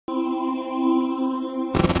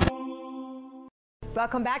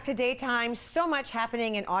Welcome back to Daytime. So much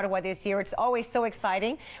happening in Ottawa this year. It's always so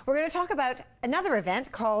exciting. We're going to talk about another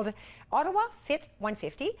event called Ottawa Fit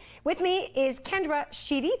 150. With me is Kendra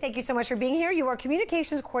Sheedy. Thank you so much for being here. You are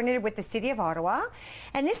communications coordinator with the City of Ottawa.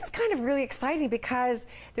 And this is kind of really exciting because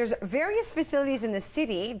there's various facilities in the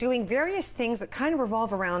city doing various things that kind of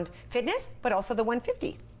revolve around fitness, but also the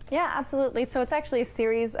 150. Yeah, absolutely. So it's actually a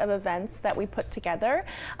series of events that we put together.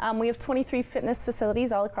 We have 23 fitness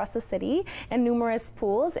facilities all across the city and numerous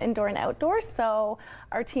pools, indoor and outdoor. So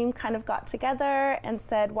our team kind of got together and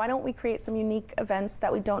said, why don't we create some unique events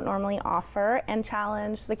that we don't normally offer and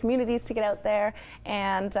challenge the communities to get out there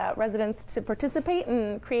and residents to participate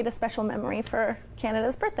and create a special memory for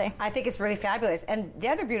Canada's birthday. I think it's really fabulous. And the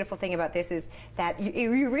other beautiful thing about this is that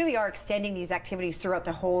you really are extending these activities throughout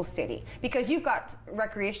the whole city, because you've got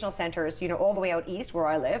recreational centers, you know, all the way out east where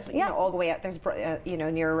I live, you know, all the way out, there's, you know,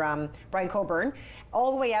 near Brian Coburn,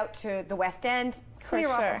 all the way out to the West End, clear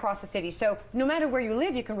off across the city. So no matter where you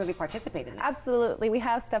live, you can really participate in this. Absolutely. We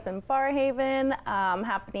have stuff in Barrhaven,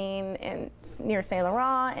 happening near Saint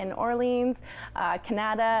Laurent, in Orleans,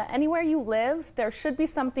 Canada. Anywhere you live, there should be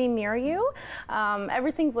something near you.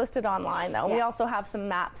 Everything's listed online, though. Yes. We also have some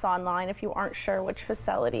maps online if you aren't sure which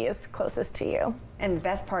facility is closest to you. And the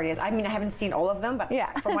best part is, I mean, I haven't seen all of them, but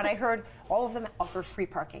from what I heard, all of them offer free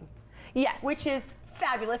parking. Yes. Which is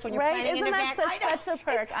fabulous when you're planning Isn't an event. That's such a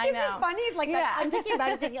perk. I know. Isn't it funny? Like that, I'm thinking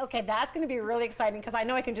about it, thinking, okay, that's going to be really exciting because I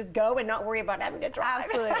know I can just go and not worry about having to drive.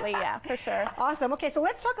 Absolutely, yeah, for sure. Awesome. Okay, so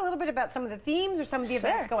let's talk a little bit about some of the themes or some of the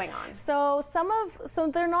events going on. So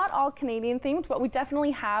they're not all Canadian themed, but we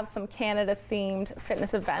definitely have some Canada themed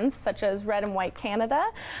fitness events, such as Red and White Canada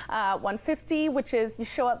 150, which is you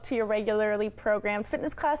show up to your regularly programmed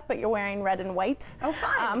fitness class, but you're wearing red and white. Oh,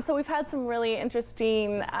 fun. So we've had some really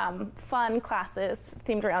interesting, fun classes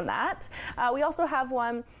themed around that. We also have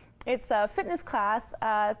one, it's a fitness class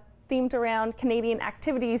themed around Canadian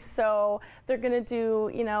activities. So they're going to do,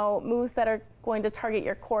 you know, moves that are going to target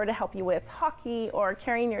your core to help you with hockey or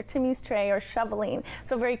carrying your Timmy's tray or shoveling.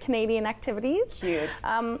 So very Canadian activities. Cute.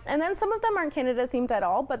 And then some of them aren't Canada themed at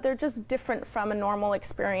all, but they're just different from a normal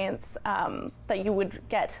experience that you would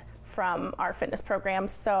get from our fitness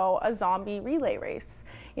programs. So a zombie relay race.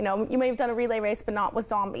 You know, you may have done a relay race, but not with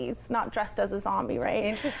zombies, not dressed as a zombie, right?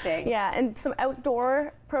 Interesting. Yeah, and some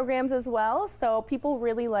outdoor programs as well. So people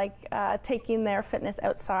really like taking their fitness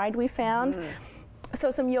outside, we found. So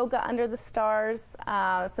some yoga under the stars,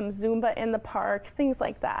 some Zumba in the park, things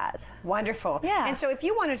like that. Wonderful. Yeah. And so if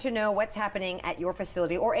you wanted to know what's happening at your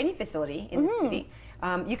facility or any facility in the city,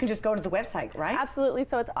 you can just go to the website, right? Absolutely.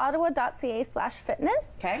 So it's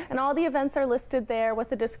ottawa.ca/fitness. Okay. And all the events are listed there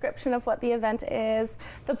with a description of what the event is,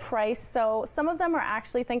 the price. So some of them are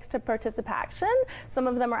actually thanks to participation. Some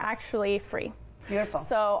of them are actually free. Beautiful.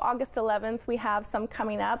 So August 11th, we have some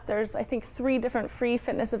coming up. There's, I think, 3 different free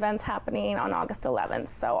fitness events happening on August 11th.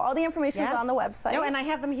 So all the information is on the website. No, and I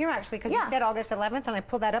have them here actually because you said August 11th, and I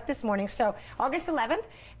pulled that up this morning. So August 11th,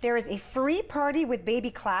 there is a free party with baby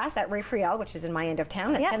class at Ray Friel, which is in my end of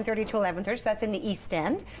town, at 10:30 to 11:30. So that's in the East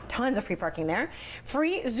End. Tons of free parking there.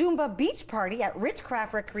 Free Zumba beach party at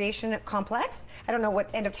Richcraft Recreation Complex. I don't know what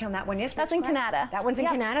end of town that one is. That's in Canada. That one's in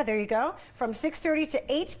Canada. There you go. From 6:30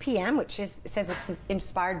 to 8 p.m., which says it's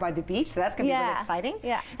inspired by the beach, so that's going to be really exciting.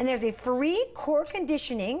 Yeah. And there's a free core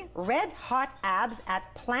conditioning, red hot abs at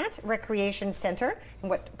Plant Recreation Center. And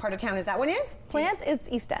what part of town is that one is? Plant, it's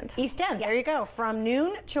East End. East End, there you go. From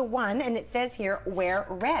noon to 1, and it says here, wear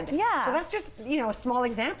red. Yeah. So that's just, you know, a small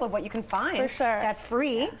example of what you can find. For sure. That's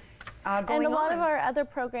free. And a lot of our other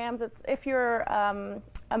programs, it's if you're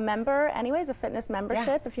a member anyways, a fitness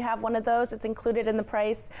membership, if you have one of those, it's included in the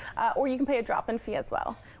price, or you can pay a drop-in fee as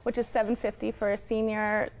well, which is $7.50 for a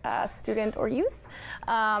senior student or youth,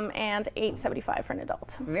 and $8.75 for an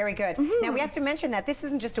adult. Very good. Now we have to mention that this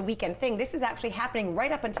isn't just a weekend thing. This is actually happening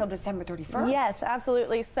right up until December 31st. Yes,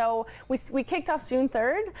 absolutely. So we kicked off June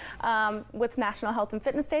 3rd with National Health and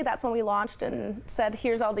Fitness Day. That's when we launched and said,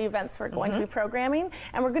 here's all the events we're going to be programming,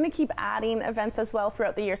 and we're going to keep adding events as well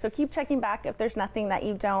throughout the year. So keep checking back if there's nothing that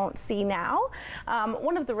you don't see now.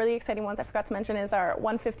 One of the really exciting ones I forgot to mention is our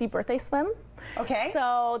 150 birthday swim. Okay.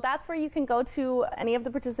 So that's where you can go to any of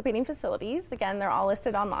the participating facilities. Again, they're all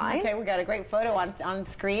listed online. Okay, we got a great photo on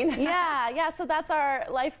screen. Yeah. So that's our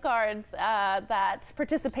lifeguards that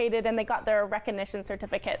participated and they got their recognition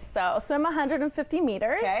certificates. So swim 150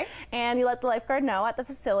 meters, and you let the lifeguard know at the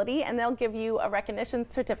facility, and they'll give you a recognition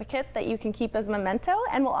certificate that you can keep as a memento,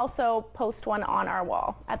 and we'll also post one on our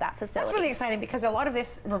wall at that facility. That's really exciting because a lot of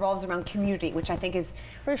this revolves around community, which I think is,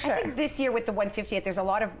 for sure. I think this year with the 150th, there's a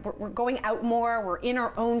lot of, we're going out more. We're in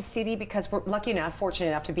our own city because we're lucky enough, fortunate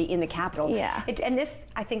enough to be in the capital. Yeah. And this,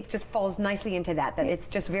 I think, just falls nicely into that it's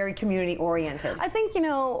just very community oriented. I think, you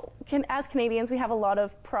know, as Canadians, we have a lot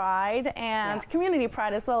of pride and community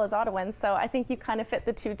pride as well as Ottawans. So I think you kind of fit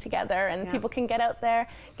the two together, and people can get out there,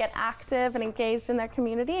 get active and engaged in their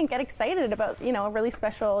community, and get excited about, you know, a really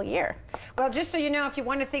special year. Well, just so you know, if you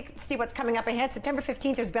want to see what's coming up ahead, September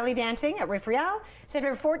 15th, there's belly dancing at Riffreal.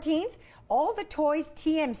 September 14th, All the Toys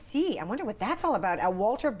TMC. I wonder what that's all about at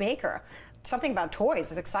Walter Baker. Something about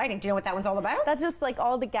toys is exciting. Do you know what that one's all about? That's just like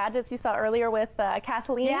all the gadgets you saw earlier with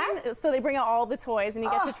Kathleen. Yes. So they bring out all the toys and you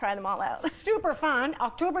get to try them all out. Super fun.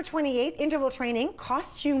 October 28th, interval training,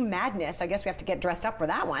 costume madness. I guess we have to get dressed up for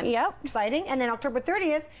that one. Yep. Exciting. And then October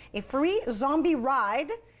 30th, a free zombie ride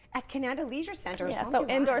at Canada Leisure Centre. Yeah, so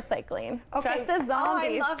indoor cycling. Okay. Just as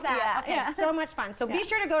zombies. Oh, I love that. Yeah. Okay, so much fun. So be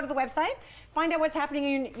sure to go to the website, find out what's happening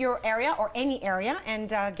in your area or any area, and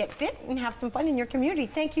get fit and have some fun in your community.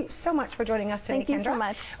 Thank you so much for joining us today, Kendra. Thank you so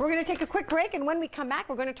much. We're going to take a quick break, and when we come back,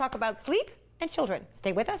 we're going to talk about sleep and children.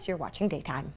 Stay with us. You're watching Daytime.